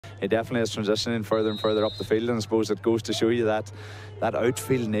He definitely is transitioning further and further up the field, and I suppose it goes to show you that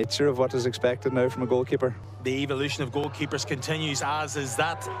outfield nature of what is expected now from a goalkeeper. The evolution of goalkeepers continues, as is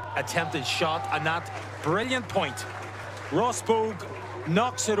that attempted shot and that brilliant point. Ross Bogue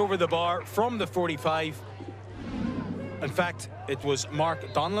knocks it over the bar from the 45. In fact, it was Mark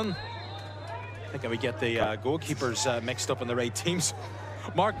Donlan. I think I would get the goalkeepers mixed up in the right teams.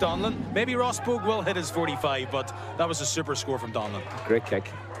 Mark Donlan. Maybe Ross Bogue will hit his 45, but that was a super score from Donlan. Great kick.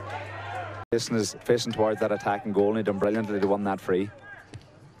 Facing towards that attacking goal, and he done brilliantly to win that free.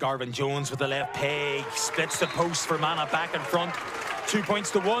 Garvin Jones with the left peg, splits the post for Fermanagh back in front. 2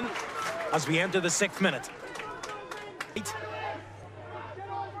 points to 1 as we enter the 6th minute.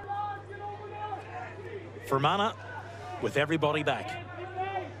 Fermanagh with everybody back.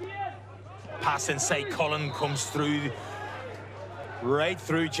 Pass inside, Cullen comes through, right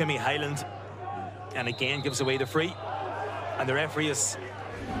through Jimmy Hyland, and again gives away the free. And the referee is,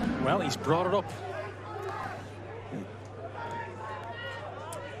 well, he's brought it up.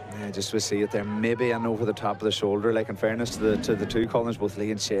 Yeah, just we see it there, maybe an over the top of the shoulder. Like, in fairness to the two Collins, both Lee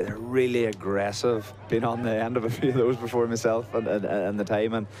and Shea, they're really aggressive. Been on the end of a few of those before myself and the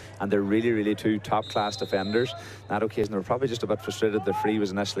time, and they're really two top-class defenders. On that occasion, they were probably just a bit frustrated the free was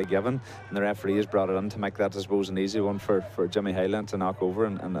initially given, and the referee has brought it in to make that, I suppose, an easy one for Jimmy Hyland to knock over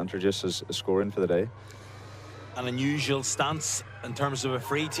and introduce his scoring for the day. An unusual stance in terms of a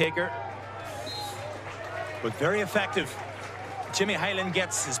free taker, but very effective. Jimmy Hyland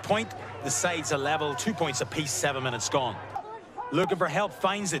gets his point. The sides are level, 2 points apiece, 7 minutes gone. Looking for help,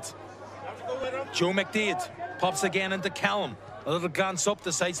 finds it. Joe McDade pops again into Callum. A little glance up,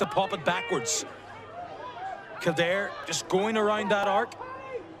 decides to pop it backwards. Kildare just going around that arc.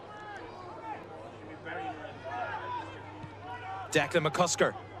 Declan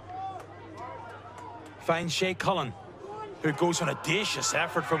McCusker finds Shea Cullen, who goes on a audacious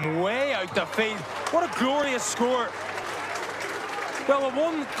effort from way out the field. What a glorious score. Well, the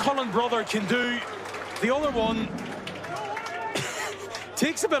one Cullen brother can do, the other one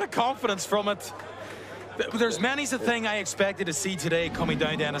takes a bit of confidence from it. There's many's a thing I expected to see today coming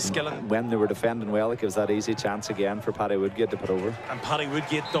down to Enniskillen. When they were defending well, it gives that easy chance again for Paddy Woodgate to put over. And Paddy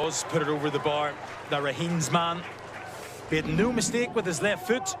Woodgate does put it over the bar. The Raheen's man made no mistake with his left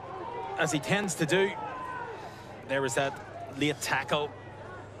foot, as he tends to do. There was that late tackle,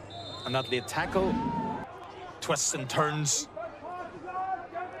 and that late tackle twists and turns.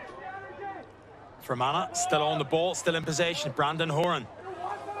 Fermanagh still on the ball, still in possession. Brandon Horan,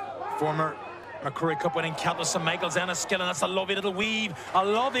 former McCurry Cup winning captain, St Michael's Enniskillen. That's a lovely little weave, a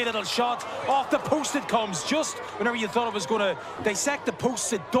lovely little shot. Off the post it comes, just whenever you thought it was going to dissect the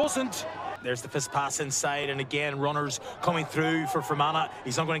posts, it doesn't. There's the fist pass inside, and again runners coming through for Fermanagh.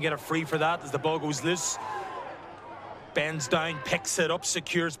 He's not going to get a free for that as the ball goes loose. Bends down, picks it up,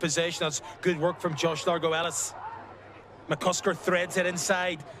 secures possession. That's good work from Josh Largo-Ellis. McCusker threads it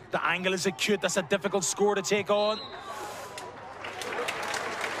inside. The angle is acute. That's a difficult score to take on.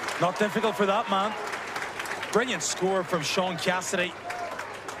 Not difficult for that man. Brilliant score from Sean Cassidy.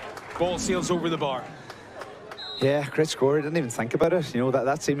 Ball sails over the bar. Yeah, great score. I didn't even think about it. You know,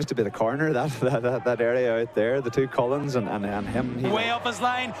 that seems to be the corner, that area out there. The two Collins and him. Way off his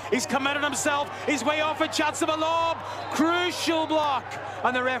line. He's committed himself. He's way off a chance of a lob. Crucial block.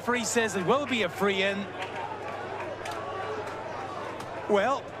 And the referee says it will be a free in.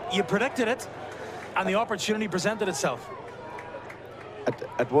 Well, you predicted it, and the opportunity presented itself.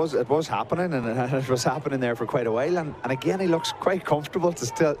 It was happening, and it was happening there for quite a while. And again, he looks quite comfortable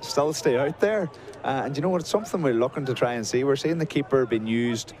to still stay out there. And you know what? It's something we're looking to try and see. We're seeing the keeper being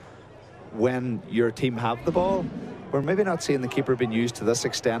used when your team have the ball. We're maybe not seeing the keeper being used to this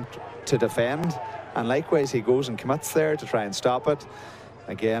extent to defend. And likewise, he goes and commits there to try and stop it.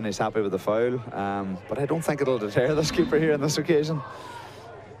 Again, he's happy with the foul. But I don't think it'll deter this keeper here on this occasion.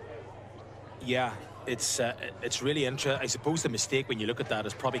 Yeah, it's really interesting. I suppose the mistake when you look at that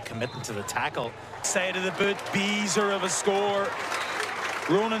is probably committing to the tackle. Side of the boot, beezer of a score.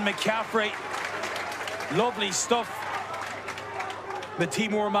 Ronan McCaffrey, lovely stuff. The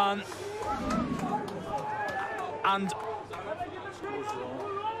Timor man. And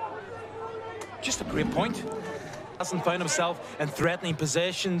just a great point. Hasn't found himself in threatening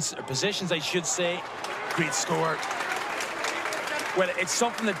possessions, or possessions I should say. Great score. Well, it's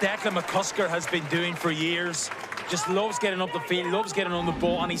something that Declan McCusker has been doing for years. Just loves getting up the field, loves getting on the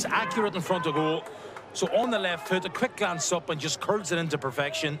ball, and he's accurate in front of goal. So on the left foot, a quick glance up and just curls it into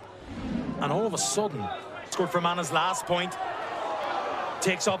perfection. And all of a sudden, scored for Fermanagh's last point.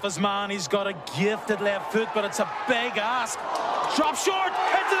 Takes off his man, he's got a gifted left foot, but it's a big ask. Drop short,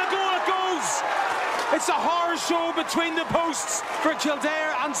 into the goal it goes! It's a horror show between the posts for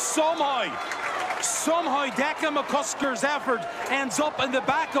Kildare and somehow Declan McCusker's effort ends up in the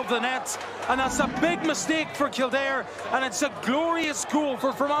back of the net, and that's a big mistake for Kildare, and it's a glorious goal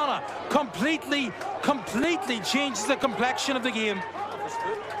for Fermanagh. Completely changes the complexion of the game.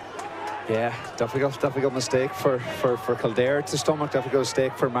 Yeah, difficult mistake for Kildare to stomach. Difficult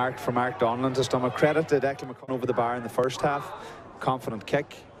mistake for Mark Donlan to stomach. Credit to Declan McCusker over the bar in the first half. Confident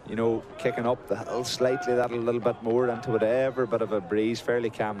kick, you know, kicking up the hill slightly, that a little bit more into whatever bit of a breeze. Fairly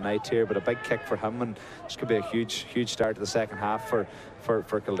calm night here, but a big kick for him, and this could be a huge start to the second half for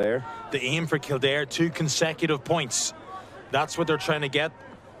Kildare. The aim for Kildare, 2 consecutive points. That's what they're trying to get.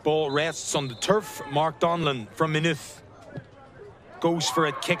 Ball rests on the turf. Mark Donlan from Maynooth goes for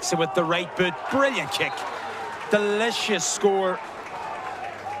it, kicks it with the right boot. Brilliant kick. Delicious score.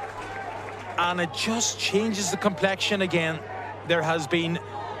 And it just changes the complexion again. There has been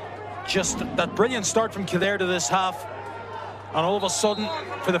just that brilliant start from Kildare to this half. And all of a sudden,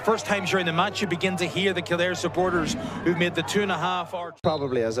 for the first time during the match, you begin to hear the Kildare supporters who've made the 2.5 hour.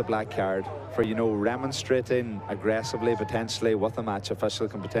 Probably as a black card for, you know, remonstrating aggressively, potentially with a match official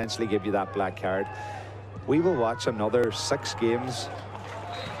can potentially give you that black card. We will watch another 6 games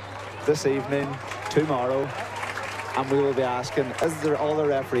this evening, tomorrow, and we will be asking, is there all the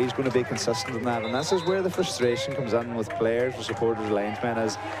referees going to be consistent in that? And this is where the frustration comes in with players, with supporters, linesmen,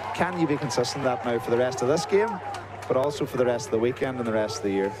 is can you be consistent in that now for the rest of this game, but also for the rest of the weekend and the rest of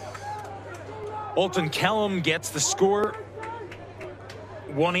the year? Alton Callum gets the score,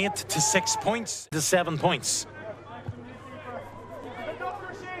 1-8 to 6 points to 7 points.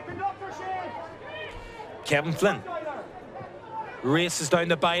 Kevin Flynn races down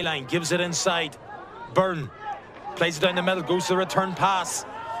the byline, gives it inside. Byrne plays it down the middle, goes to the return pass.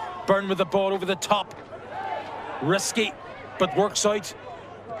 Byrne with the ball over the top. Risky, but works out.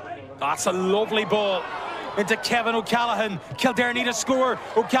 That's a lovely ball into Kevin O'Callaghan. Kildare need a score.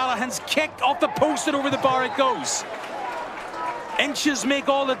 O'Callaghan's kick off the post and over the bar it goes. Inches make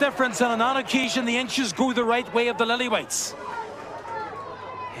all the difference, and on that occasion the inches go the right way of the Lilywhites.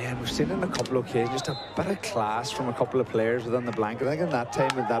 Yeah, we've seen it on a couple of occasions, just a bit of class from a couple of players within the blanket. I think in that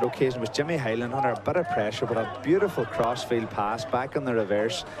time, in that occasion, was Jimmy Hyland under a bit of pressure, but a beautiful crossfield pass back in the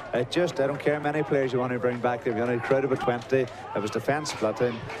reverse. I don't care how many players you want to bring back there. If you want to crowd about 20, it was defence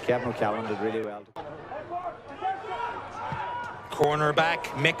splitting. Kevin O'Callaghan did really well. Cornerback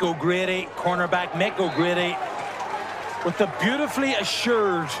Mick O'Grady with the beautifully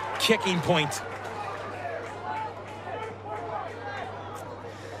assured kicking point.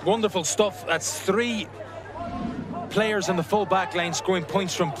 Wonderful stuff. That's 3 players in the full back line scoring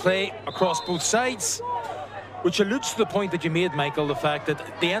points from play across both sides, which alludes to the point that you made, Michael, the fact that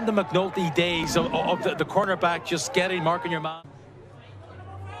at the end of McNulty days of the cornerback just marking your man.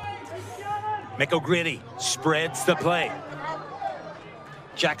 Mick O'Grady spreads the play.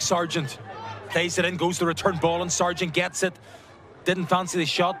 Jack Sargent plays it in, goes the return ball, and Sargent gets it. Didn't fancy the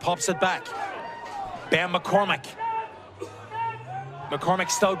shot, pops it back. Ben McCormick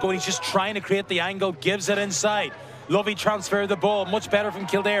still going, he's just trying to create the angle, gives it inside. Lovely transfer of the ball, much better from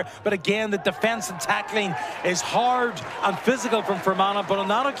Kildare, but again the defence and tackling is hard and physical from Fermanagh, but on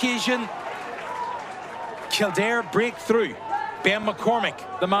that occasion Kildare break through. Ben McCormick,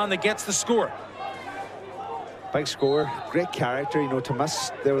 the man that gets the score. Big score, great character, you know, to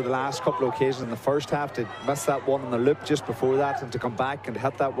miss, there were the last couple of occasions in the first half, to miss that one in the loop just before that, and to come back and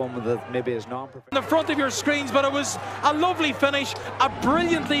hit that one with maybe his non-perfect. In the front of your screens, but it was a lovely finish, a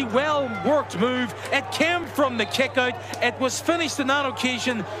brilliantly well-worked move. It came from the kick-out. It was finished on that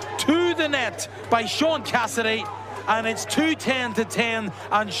occasion to the net by Sean Cassidy, and it's 2-10 to 10,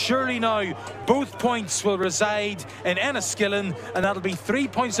 and surely now both points will reside in Enniskillen, and that'll be 3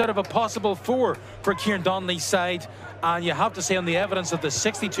 points out of a possible 4 for Kieran Donnelly's side. And you have to say, on the evidence of the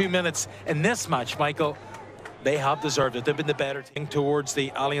 62 minutes in this match, Michael, they have deserved it. They've been the better team towards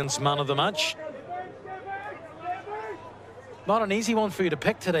the Alliance man of the match. Not an easy one for you to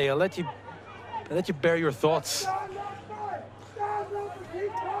pick today. I'll let you bear your thoughts.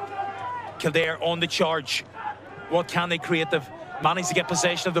 Kildare on the charge. What can they create? They've managed to get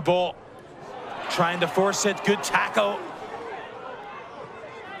possession of the ball. Trying to force it. Good tackle.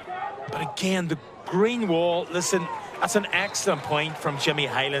 But again, the green wall, listen, that's an excellent point from Jimmy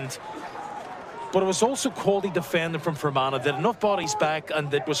Hyland. But it was also quality defending from Fermanagh. Did enough bodies back,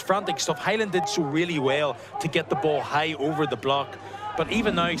 and it was frantic stuff. Hyland did so really well to get the ball high over the block. But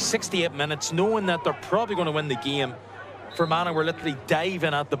even now, 68 minutes, knowing that they're probably going to win the game, Fermanagh were literally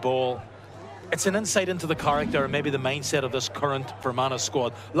diving at the ball. It's an insight into the character and maybe the mindset of this current Fermanagh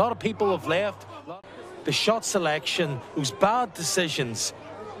squad. A lot of people have left. The shot selection, those bad decisions.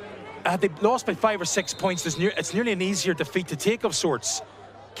 Had they lost by 5 or 6 points, it's nearly an easier defeat to take of sorts.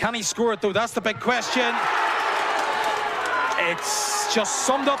 Can he score it though? That's the big question. It's just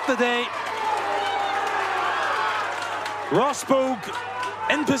summed up the day. Rosberg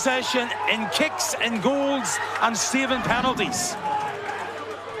in possession, in kicks, in goals, and saving penalties.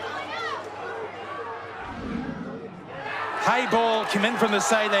 High ball came in from the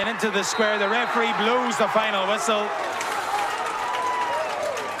sideline into the square. The referee blows the final whistle.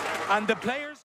 And the players...